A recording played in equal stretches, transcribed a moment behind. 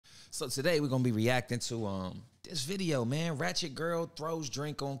So today we're gonna be reacting to this video, man. Ratchet girl throws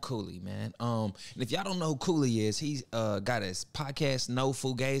drink on Cooley, man. And if y'all don't know who Cooley is, he's got his podcast No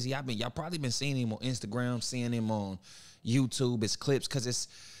Fugazi. Y'all probably been seeing him on Instagram, seeing him on YouTube, his clips, because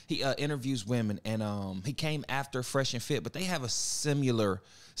he interviews women, and he came after Fresh and Fit, but they have a similar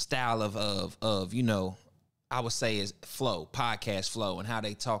style of you know, I would say is podcast flow, and how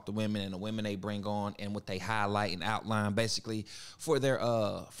they talk to women and the women they bring on and what they highlight and outline basically for their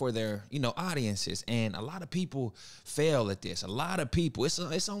you know, audiences. And a lot of people fail at this. A lot of people,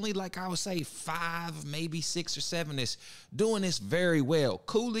 it's only like I would say 5, maybe 6 or 7 that's doing this very well.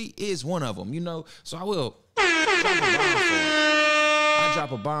 Cooley is one of them, you know. So I will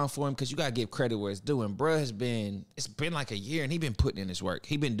drop a bomb for him because you gotta give credit where it's due. And bruh it's been like a year and he been putting in his work.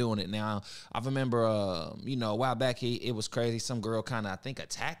 He been doing it now. I remember you know, a while back it was crazy. Some girl kind of, I think,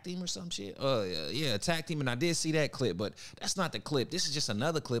 attacked him or some shit. Yeah, attacked him, and I did see that clip, but that's not the clip. This is just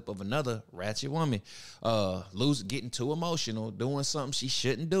another clip of another ratchet woman getting too emotional, doing something she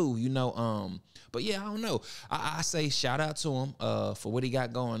shouldn't do, you know. But yeah, I don't know. I say shout out to him for what he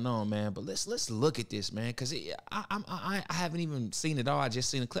got going on, man. But let's look at this, man, because I haven't even seen it all. I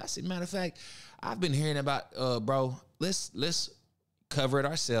just seen a clip. I said, matter of fact, I've been hearing about, bro. Let's cover it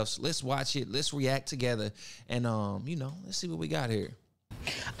ourselves. Let's watch it. Let's react together, and you know, let's see what we got here.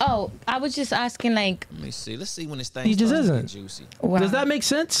 Oh, I was just asking, like, let me see. Let's see when this thing he just isn't juicy. Wow. Does that make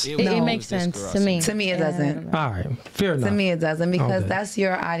sense? It makes sense to me. To me, it doesn't. All right, fair enough. To me, it doesn't, because that's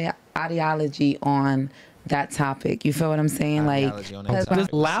your ideology on that topic. You feel what I'm saying? Like,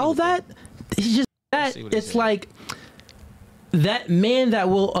 allow that. He's just that. It's like that man that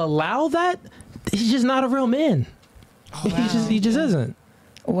will allow that. He's just not a real man. Oh, wow. He just isn't.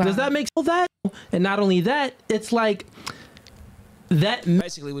 Wow. Does that make that? And not only that, it's like that.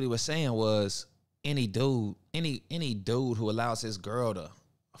 Basically, what he was saying was any dude who allows his girl to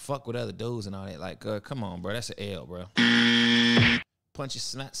fuck with other dudes and all that, like, come on, bro, that's an L, bro. Punch you,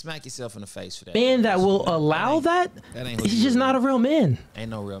 smack yourself in the face for that. Man that will allow that, he's just not a real man.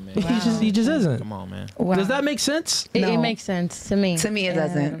 Ain't no real man. Wow. He just isn't. Come on, man. Wow. Does that make sense? It makes sense to me. To me, it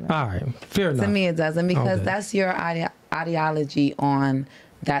doesn't. All right, fair enough. To me, it doesn't, because that's your ideology on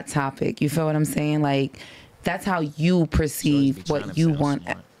that topic. You feel what I'm saying? Like, that's how you perceive what you want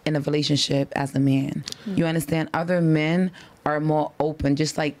in a relationship as a man. You understand? Other men are more open,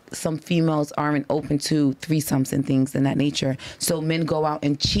 just like some females aren't open to threesomes and things in that nature. So men go out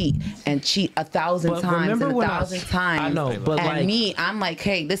and cheat 1,000 times and 1,000 times. I know, but and like me, I'm like,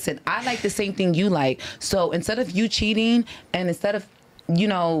 hey, listen, I like the same thing you like. So instead of you cheating, and instead of, you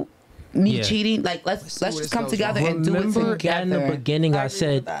know, me cheating, like let's just come together and do it together. In the beginning, I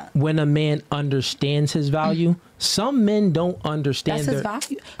said when a man understands his value, some men don't understand. That's his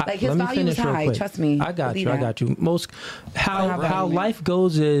value. Like, his value is high. Trust me. I got you. Most how life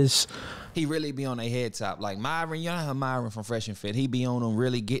goes is he really be on their head top. Like Myron, you know how Myron from Fresh and Fit, he be on them,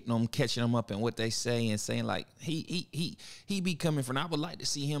 really getting them, catching them up in what they say and saying, like, he be coming from. I would like to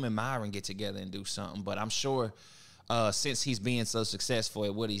see him and Myron get together and do something, but I'm sure since he's being so successful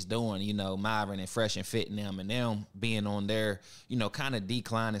at what he's doing, you know, Myron and Fresh and Fit and them being on their, you know, kind of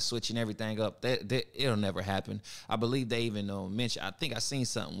decline and switching everything up, that it'll never happen. I believe they even mentioned, I think I seen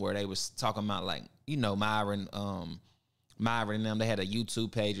something where they was talking about, like, you know, Myron and them, they had a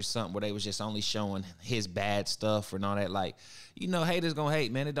YouTube page or something where they was just only showing his bad stuff and all that. Like, you know, haters gonna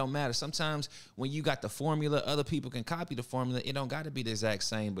hate, man. It don't matter. Sometimes when you got the formula, other people can copy the formula. It don't got to be the exact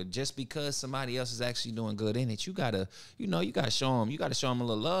same, but just because somebody else is actually doing good in it, you gotta, you know, you gotta show them. You gotta show them a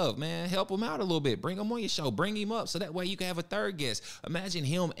little love, man. Help them out a little bit. Bring them on your show. Bring him up so that way you can have a third guest. Imagine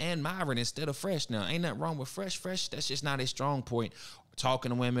him and Myron instead of Fresh. Now, ain't nothing wrong with Fresh. Fresh, that's just not his strong point. Talking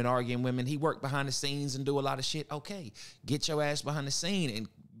to women, arguing women. He worked behind the scenes and do a lot of shit. Okay, get your ass behind the scene and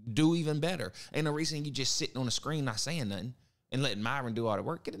do even better. Ain't no reason you just sitting on the screen not saying nothing and letting Myron do all the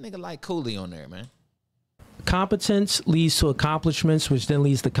work. Get a nigga like Cooley on there, man. Competence leads to accomplishments, which then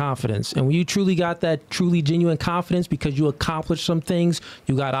leads to confidence. And when you truly got that truly genuine confidence because you accomplished some things,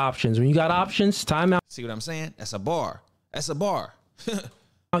 you got options. When you got options, time out. See what I'm saying? That's a bar. That's a bar.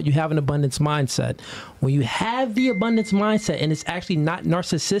 You have an abundance mindset. When you have the abundance mindset and it's actually not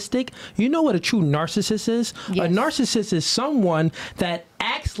narcissistic, you know what a true narcissist is? Yes. A narcissist is someone that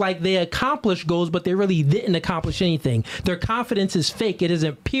acts like they accomplished goals, but they really didn't accomplish anything. Their confidence is fake. It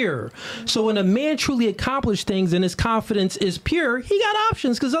isn't pure. So when a man truly accomplished things and his confidence is pure, he got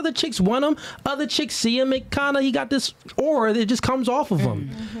options because other chicks want him. Other chicks see him. It kind of, he got this aura that just comes off of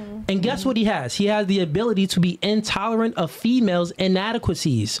him. And guess what he has? He has the ability to be intolerant of females'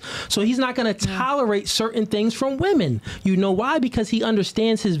 inadequacies. So he's not going to tolerate certain things from women. You know why? Because he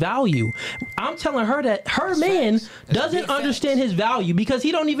understands his value. I'm telling her that her man doesn't understand his value because he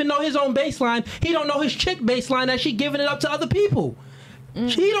He don't even know his own baseline. He don't know his chick baseline that she giving it up to other people.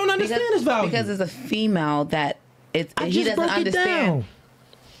 He don't understand his value. Because it's a female that he doesn't understand.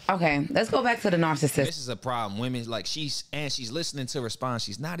 Okay, let's go back to the narcissist. This is a problem. Women, like, she's listening to respond.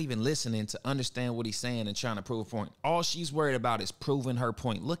 She's not even listening to understand what he's saying and trying to prove a point. All she's worried about is proving her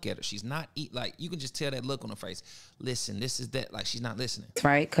point. Look at her. She's not, like, you can just tell that look on her face. Listen, this is that. Like, she's not listening.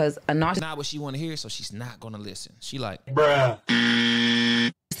 Right, because a narcissist not what she want to hear, so she's not going to listen. She like, bruh.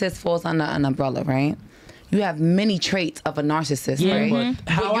 Narcissist falls under an umbrella, right? You have many traits of a narcissist, right? But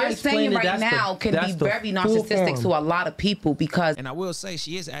how what you're saying right now can be very narcissistic to a lot of people because... And I will say,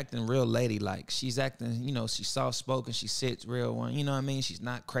 she is acting real lady-like. She's acting, you know, she's soft-spoken. She sits real one. You know what I mean? She's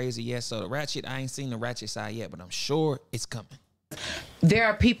not crazy yet. So the Ratchet, I ain't seen the Ratchet side yet, but I'm sure it's coming. There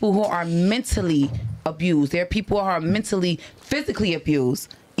are people who are mentally abused. There are people who are mentally, physically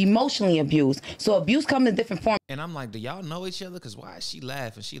abused, emotionally abused. So abuse comes in different forms. And I'm like, do y'all know each other? Because why is she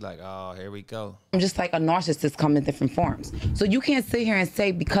laughing? She like, oh, here we go. I'm just like a narcissist come in different forms. So you can't sit here and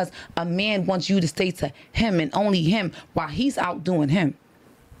say because a man wants you to stay to him and only him while he's out doing him.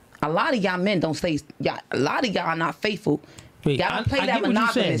 A lot of y'all men don't stay. A lot of y'all are not faithful. Y'all don't play that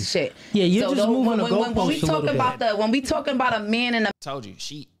monogamous shit. Yeah, you're just moving the goalposts a little bit. When we talking about a man and a... Told you,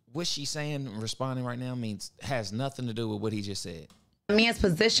 what she's saying, responding right now has nothing to do with what he just said. Man's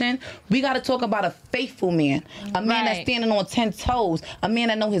position, we got to talk about a faithful man, a man that's standing on 10 toes, a man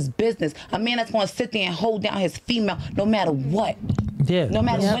that know his business, a man that's going to sit there and hold down his female no matter what. Yeah, no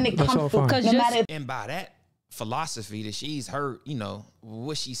matter when it comes to. No matter. And by that philosophy that she's heard, you know,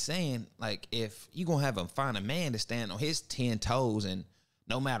 what she's saying, like, if you gonna have him find a man to stand on his 10 toes and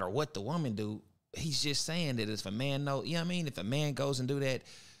no matter what the woman do, he's just saying that if a man know, you know what I mean, if a man goes and do that,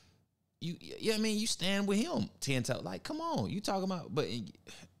 you know what I mean, you stand with him 10 toes. Like, come on, you talking about, but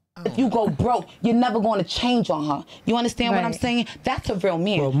if you go broke, you're never going to change on her. You understand what I'm saying? That's a real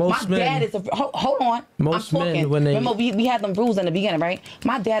man. Well, my dad is a... Hold on. Most men, when they... Remember, we had them rules in the beginning, right?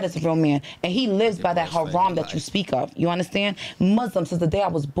 My dad is a real man, and he lives by that haram that you speak of. You understand? Muslim, since the day I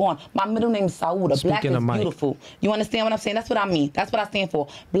was born. My middle name is Saouda. Black is beautiful. You understand what I'm saying? That's what I mean. That's what I stand for.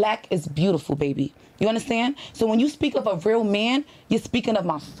 Black is beautiful, baby. You understand? So when you speak of a real man, you're speaking of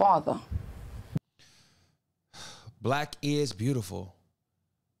my father. Black is beautiful.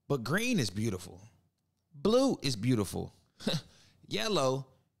 But green is beautiful. Blue is beautiful. Yellow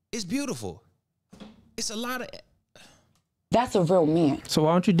is beautiful. It's a lot of... That's a real man. So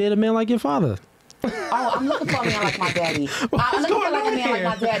why don't you date a man like your father? Oh, I'm looking for a man like my daddy. I'm looking for like a man like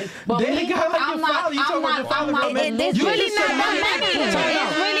my daddy. But date a guy like your father. You talking about your father? It's really not that many. It's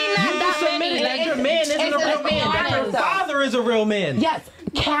really not that many. That your man isn't a real man. That your father is a real man. Yes,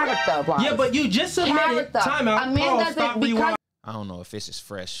 character-wise. Yeah, but you just submitted. Time out. A man doesn't because... I don't know if this is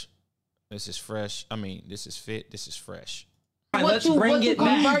fresh. This is fresh. I mean, this is fit. This is fresh. Let's bring it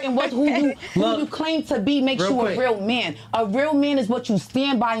back. And who you claim to be makes you a real man. A real man is what you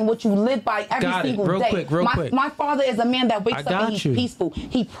stand by and what you live by every single day. Real quick. My father is a man that wakes up and he's peaceful.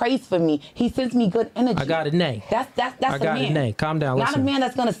 He prays for me. He sends me good energy. I got it, Nay. That's a man. I got it, Nay. Calm down. Not a man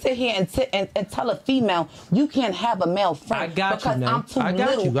that's gonna sit here and tell a female you can't have a male friend. I got you, Nay. I'm too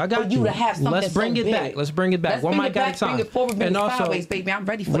little for you to have something. Let's bring it back. Let's bring it back. One mic at a time. Bring it forward, bring it sideways, baby. I'm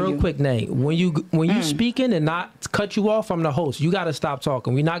ready for you. Real quick, Nay. When you speaking and not cut you off, I'm the host. You got to stop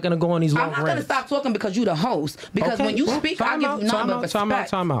talking. We're not gonna go on these long rants. I'm not gonna stop talking because you're the host. Because when you speak, I give you nothing but respect.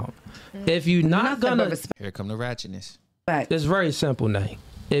 Time out. If you're not gonna, here come the ratchetness. It's very simple, Nay.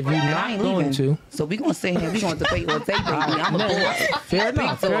 If you're not going to, so we gonna sit here, we gonna debate all day, baby. I'm a boy. Fair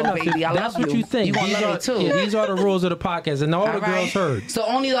enough, baby. That's what you think. You gonna love me too. Yeah, these are the rules of the podcast, and all the girls heard. So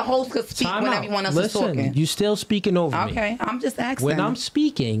only the host could speak when everyone else is talking. Listen, you still speaking over me. Okay, I'm just asking. When I'm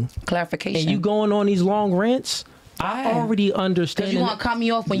speaking, clarification, and you going on these long rants. I already understand. Because you want to cut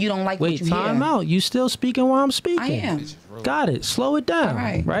me off when you don't like what you hear. Wait, time out. You still speaking while I'm speaking. I am. Got it. Slow it down.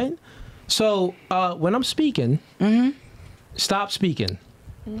 All right. So when I'm speaking, stop speaking.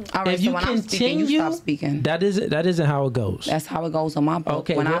 All right, if you when I'm speaking, you stop speaking. That isn't how it goes. That's how it goes on my book.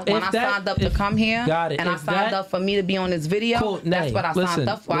 Okay, when I signed up to come here, and I signed up for me to be on this video, that's what I signed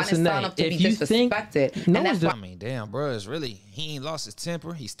up for. I didn't sign up to be disrespected. And that's I mean, damn, bro, it's really, he ain't lost his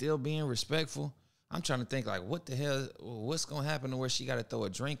temper. He's still being respectful. I'm trying to think, like, what the hell, what's going to happen to where she got to throw a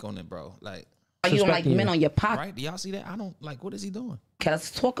drink on it, bro? Like, you don't like men on your pocket. Right? Do y'all see that? I don't, like, what is he doing? Okay,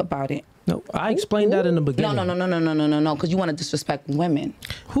 let's talk about it. No, I explained that in the beginning. No, because you want to disrespect women.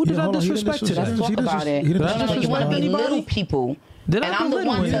 Who did I disrespect today? Let's talk about it. You want to belittle people. Did I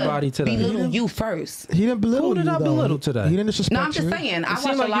belittle anybody today? Belittle you first. He didn't belittle you. Who did I belittle today? He didn't disrespect you. No, I'm just saying. I watch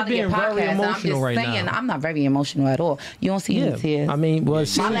seems a like lot you're of your being very podcasts, and I'm just emotional right saying now. I'm not very emotional at all. You don't see any tears. I mean, well, it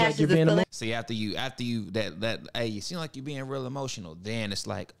seems like lashes you're is being still emotional. See, after you that hey, you seem like you're being real emotional. Then it's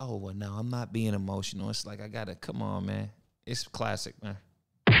like, oh well, no, I'm not being emotional. It's like I gotta come on, man. It's classic, man.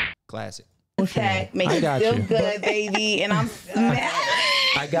 Classic. Attack makes it feel good, baby, and I'm smashed.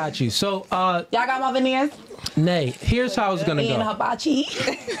 I got you. So, y'all got my veneers? Nay, here's how it's gonna And go. hibachi.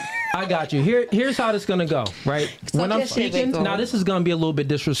 I got you. Here's how this gonna go. Right when I'm speaking, now this is gonna be a little bit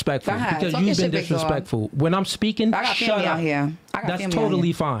disrespectful because you've been disrespectful. When I'm speaking, I got shut family up. out here. That's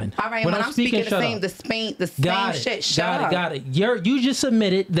totally fine. All right, when I'm speaking the same shit, shut up. Got it. You just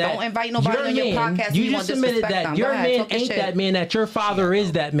admitted that. Don't invite nobody on your podcast. You just admitted that your man ain't that man. That your father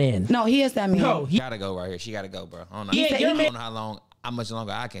is that man. No, he is that man. No, He gotta go right here. She gotta go, bro. I don't know. Yeah, I don't know how much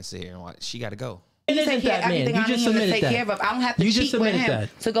longer I can sit here and watch. She gotta go. He isn't that man. You just admitted that. I don't have to cheat with him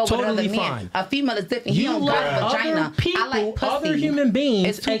to go with another man. A female is different. He don't got a vagina. I like pussy. Other human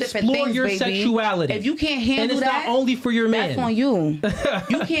beings explore your sexuality. If you can't handle and it's that, not only for your man. That's on you.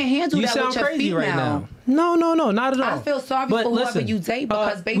 You can't handle you that sound with your crazy female. right now. No, not at all. I feel sorry for whoever you date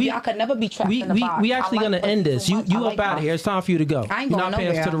because, baby, I could never be trapped in the box. We actually gonna end this. You up out of here. It's time for you to go. I ain't You're going not paying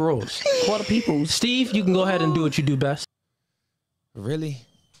nowhere. to the rules. For the people. Steve, you can go ahead and do what you do best. Really?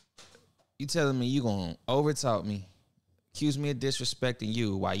 You telling me you gonna overtalk me, accuse me of disrespecting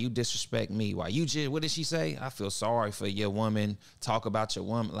you while you disrespect me? While you just, what did she say? I feel sorry for your woman. Talk about your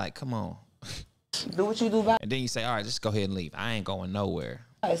woman. Like, come on. Do what you do back. And then you say, all right, just go ahead and leave. I ain't going nowhere.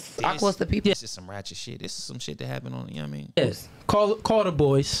 I close the people. This is some ratchet shit. This is some shit that happened on, you know what I mean? Yes. Call the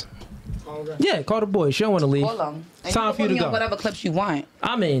boys. Yeah, call the boys. She don't want to leave. Hold on. It's time for you to go. Whatever clips you want.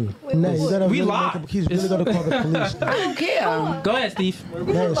 I mean, we live. He's really gonna call the police. I don't care. Go ahead, Steve.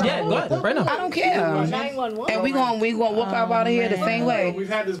 Yeah, go ahead. Right now. I don't care. And we gonna walk out of here the same way.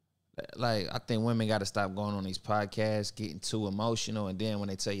 Like, I think women got to stop going on these podcasts, getting too emotional, and then when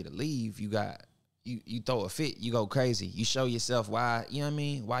they tell you to leave, you throw a fit, you go crazy. You show yourself why, you know what I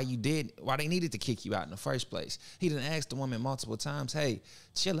mean, why they needed to kick you out in the first place. He done asked the woman multiple times, hey,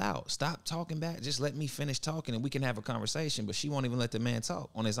 chill out, stop talking back, just let me finish talking and we can have a conversation. But she won't even let the man talk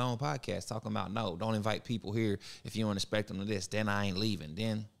on his own podcast, talking about, no, don't invite people here if you don't expect them to this, then I ain't leaving.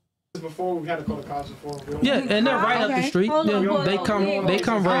 Then before we had to call the cops before. Yeah, and they're right up the street. They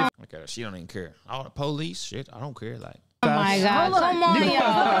come right. Okay, she don't even care. All the police, shit, I don't care. Like, Oh my God! Come on,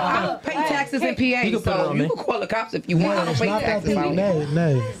 I don't pay taxes in PA, You can put it so on you me. can call the cops if you want. I don't pay taxes out here.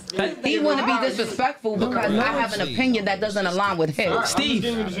 Nay. He want to be disrespectful because I have an opinion that doesn't align with his.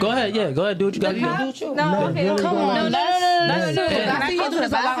 Steve, go ahead. Yeah, go ahead. Do what you got to do. No, okay, come on. No. I see you do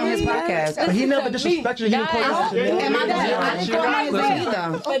this a lot on his podcast. But he never disrespected you. He didn't call you. And my dad, I didn't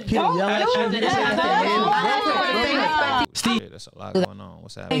call my husband either. Steve, there's a lot going on.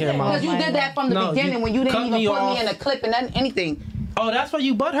 What's happening? Because you did that from the beginning when you didn't even put me in a clip and anything. Oh, that's why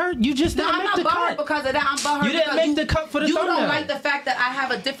you butthurt? You just didn't I'm make not the butthurt cut. because of that. I'm butthurt. You didn't make the cut for the You thumbnail. don't like the fact that I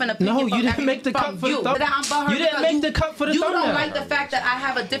have a different opinion. No, you didn't make the cut for the thumbnail. I'm butthurt. You didn't make the cut for the You thumbnail. don't like the fact that I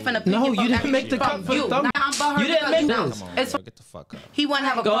have a different opinion. No, you didn't make the cut for the thumbnail. I'm butthurt. You didn't make because this. Come on, It's bro, get the fuck up. he wouldn't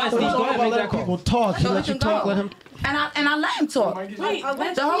have a Go ahead, Steve. Go ahead, make that People call. talk. He So let he you can talk. go. Let him. And I let him talk.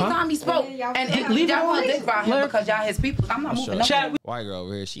 The whole time he spoke. And Leave y'all him want to alone. dick about him because y'all his people. I'm not moving Chat, nowhere. White girl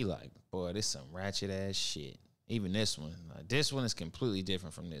over here, she like, boy, this some ratchet ass shit. Even this one, like, this one is completely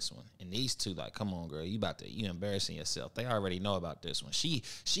different from this one. And these two, like, come on, girl, you embarrassing yourself. They already know about this one. She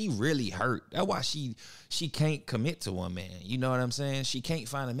really hurt. That's why she can't commit to one man. You know what I'm saying? She can't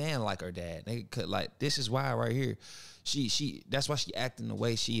find a man like her dad. They could, like, this is why right here. That's why she acting the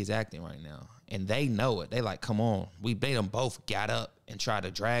way she is acting right now. And they know it. They like, come on. They them both got up and tried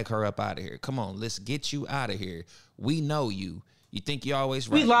to drag her up out of here. Come on, let's get you out of here. We know you. You think you always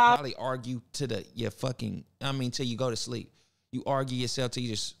right. You probably argue till you go to sleep. You argue yourself till you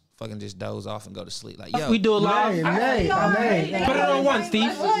just fucking just doze off and go to sleep. Like, yo. We do it live. Nay. Put it on one,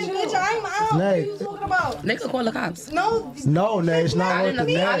 Steve. Bitch, I'm out. What are you talking about? They could call the cops. No. Nay, it's not I worth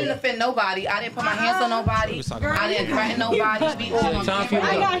didn't it. offend nobody. I didn't put my hands on nobody. I didn't threaten nobody. We all on Time for you to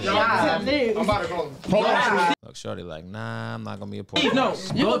I go. got shit to do. I'm about to call him. Look, shorty like, nah, I'm not gonna be a part Steve, no.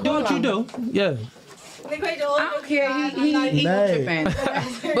 Go do what you do. Yeah. I don't care. He tripping.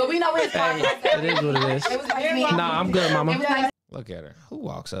 But we know his podcast. It is what it is. It was nice meeting Nah, I'm good, you. mama. It was nice Look at her. Who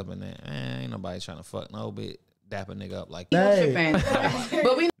walks up in there? Ain't nobody trying to fuck no bit dap a nigga up like tripping.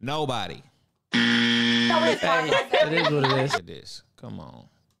 But we nobody. know his podcast. It is what it is. Look at this. Come on.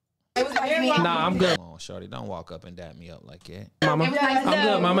 Nah, I'm good. Come on, shorty, don't walk up and dap me up like that. Mama, I'm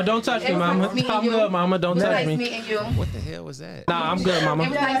good, Mama. Don't touch me, Mama. I'm good, Mama. Don't touch me. What the hell was that? Nah, I'm good, Mama.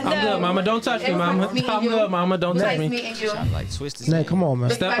 I'm good, Mama. Don't touch me, Mama. I'm good, Mama. Don't touch me. Trying to like twist his Nay, head. come on, man.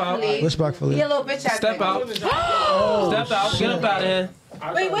 Step out. Respectfully. Step out. Step out. Get up out of here.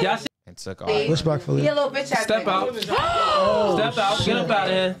 Y'all see? And took off. Respectfully. Step out. Step out. Get up out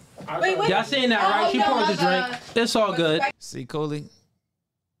of here. Y'all seen that, right? She poured the drink. It's all good. See, Cooley?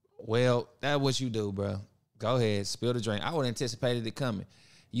 Well, that's what you do, bro. Go ahead, spill the drink. I would have anticipated it coming.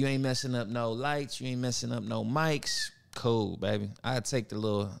 You ain't messing up no lights. You ain't messing up no mics. Cool, baby. I'd take the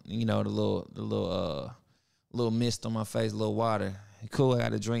little, you know, the little mist on my face, a little water. Cool, I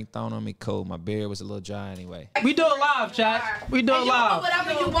got a drink thrown on me. Cool, my beard was a little dry anyway. We do it live, chat. We do it live.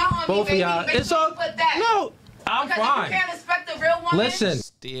 Both of y'all. It's all. No, I'm fine. Listen.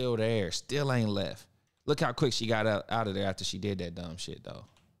 Still there. Still ain't left. Look how quick she got out of there after she did that dumb shit, though.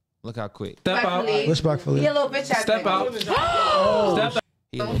 Look how quick. Step out. Respectfully. Step out. Step out.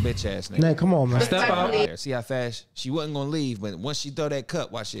 He a little bitch ass nigga. Nay, come on, man. Step out. See how fast? She wasn't gonna leave, but once she throw that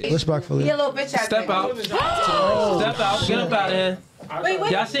cup, watch it. Respectfully. Step out. Step out. Get up out of here.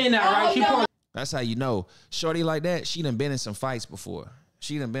 Y'all seen that, right? She poured. That's how you know. Shorty like that, she done been in some fights before.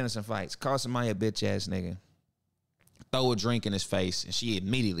 She done been in some fights. Call somebody a bitch ass nigga. Throw a drink in his face, and she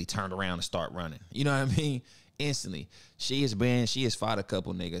immediately turned around and start running. You know what I mean? Instantly. She has fought a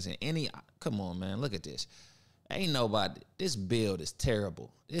couple niggas. And come on, man, look at this. Ain't nobody, this build is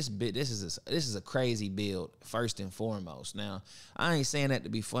terrible. This is a crazy build, first and foremost. Now, I ain't saying that to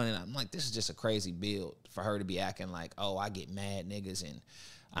be funny. I'm like, this is just a crazy build for her to be acting like, oh, I get mad niggas and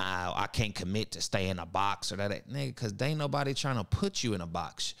I can't commit to stay in a box or that nigga, because they ain't nobody trying to put you in a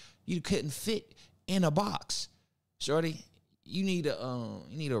box. You couldn't fit in a box. Shorty, you need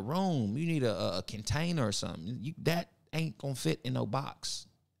a room. You need a container or something. That ain't gonna fit in no box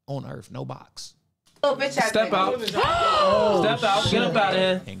on earth. No box. Step out. Step out. Get up out of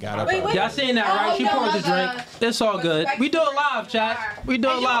here. And got up. Y'all seen that, right? She poured the drink. It's all good. We do it live, chat. We do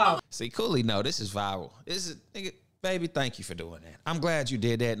it live. See, Cooley, no, this is viral. This is, nigga, baby, thank you for doing that. I'm glad you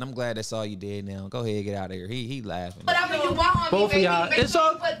did that, and I'm glad that's all you did now. Go ahead, get out of here. He laughing. Both of y'all. It's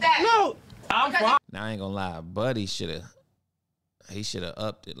all. No, I'm fine. Now, I ain't gonna lie. Buddy should have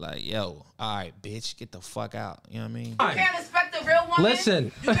upped it like, yo, all right, bitch, get the fuck out. You know what I mean? Can't respect a real woman.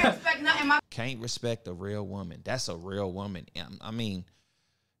 Listen. You can't respect nothing. Can't respect a real woman. That's a real woman. I mean,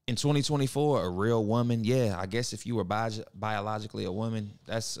 in 2024, a real woman, yeah, I guess if you were biologically a woman,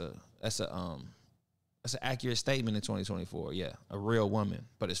 that's an accurate statement in 2024. Yeah, a real woman.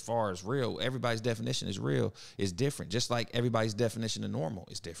 But as far as real, everybody's definition is real is different. Just like everybody's definition of normal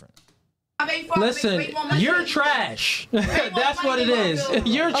is different. Listen, you're trash. That's what it is.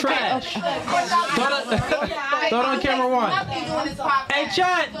 You're trash. Throw it on camera one. Hey,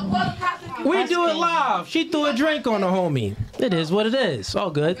 chat. We do it live. She threw a drink on the homie. It is what it is.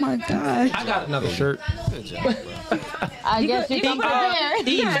 All good. Oh my God. I got another shirt. Good job, bro. I guess you can put it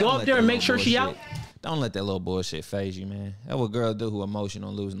there. Go up there and make sure she out. Don't let that little bullshit phase you, man. That's what girls do who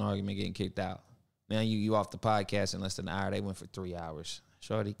emotional, lose an argument, getting kicked out. Now you off the podcast in less than an hour. They went for 3 hours.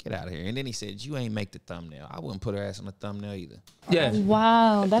 Shorty, get out of here. And then he said, you ain't make the thumbnail. I wouldn't put her ass on the thumbnail either. Yeah.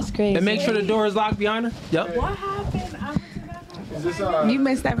 Wow, that's crazy. And make sure the door is locked behind her. Yep. What happened? Is this, You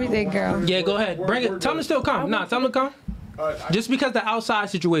missed everything, girl. Yeah, go ahead. Bring it. Tell them to still come. Nah, tell them to come. Just because the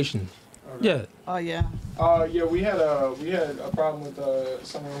outside situation. Yeah. Oh yeah. Yeah, we had a problem with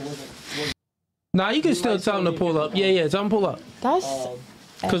someone who wasn't. Nah, you can still tell them to pull up. Yeah, tell them to pull up. That's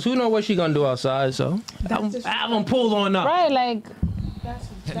Cause who know what she gonna do outside, so have them pull on up. right. Like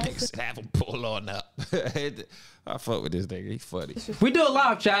Niggas have him pull on up. I fuck with this nigga. He funny. We do a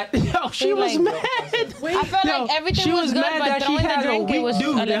live chat. Yo, she was Like- mad. I felt like everything She was was good, mad but that she throwing had the a drink, it weak was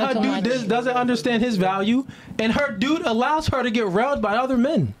dude, a and little her too dude much. doesn't understand his value, and her dude allows her to get railed by other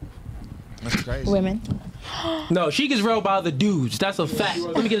men. That's crazy. women. No, she gets railed by other dudes. That's a fact.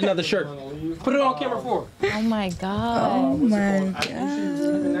 Let me get another shirt. Put it on camera for her. Oh my God. You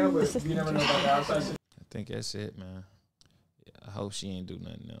never know about the outside situation. I think that's it, man. Yeah, I hope she ain't do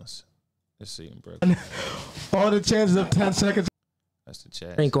nothing else. Let's see him, bro. All the chances of 10 seconds. That's the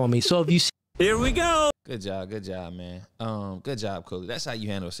chat. Drink on me. So if you see Here we go. Good job, man. Good job, Cooley. That's how you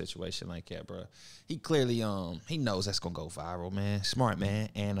handle a situation like that, bro. He clearly, he knows that's gonna go viral, man. Smart man,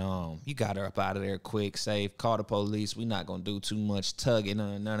 and you got her up out of there quick, safe. Call the police. We not gonna do too much tugging,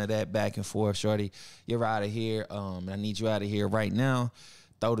 none of that back and forth, shorty. You're out of here. I need you out of here right now.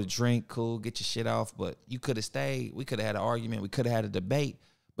 Throw the drink, cool. Get your shit off. But you could have stayed. We could have had an argument. We could have had a debate.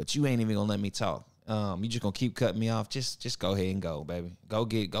 But you ain't even gonna let me talk. You just gonna keep cutting me off. Just go ahead and go, baby. Go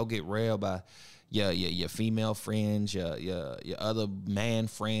get railed by your female friends, your other man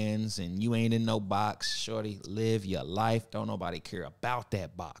friends, and you ain't in no box, shorty. Live your life. Don't nobody care about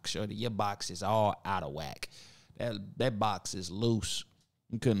that box, shorty. Your box is all out of whack. That box is loose.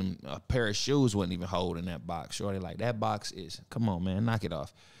 You couldn't, a pair of shoes wouldn't even hold in that box, shorty. Like, that box is, come on, man, knock it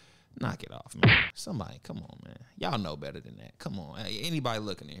off. Knock it off, man. Somebody, come on, man. Y'all know better than that. Come on. Anybody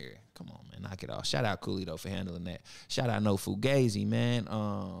looking in here, come on, man. Knock it off. Shout out Cooley, though, for handling that. Shout out No Fugazi, man.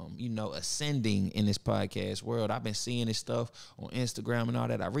 You know, ascending in this podcast world. I've been seeing this stuff on Instagram and all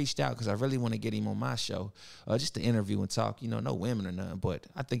that. I reached out because I really want to get him on my show, just to interview and talk. You know, no women or nothing, but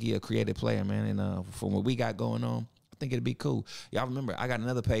I think he a creative player, man. And from what we got going on, I think it'd be cool. Y'all remember, I got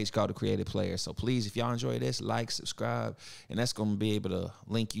another page called The Creative Player. So please, if y'all enjoy this, like, subscribe, and that's gonna be able to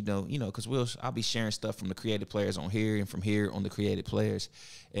link because I'll be sharing stuff from The Creative Players on here and from here on The Creative Players.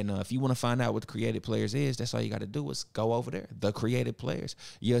 And if you want to find out what The Creative Players is, that's all you got to do is go over there, The Creative Players.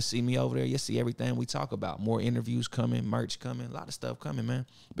 You'll see me over there. You'll see everything we talk about. More interviews coming, merch coming, a lot of stuff coming, man.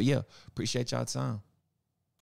 But yeah, appreciate y'all time.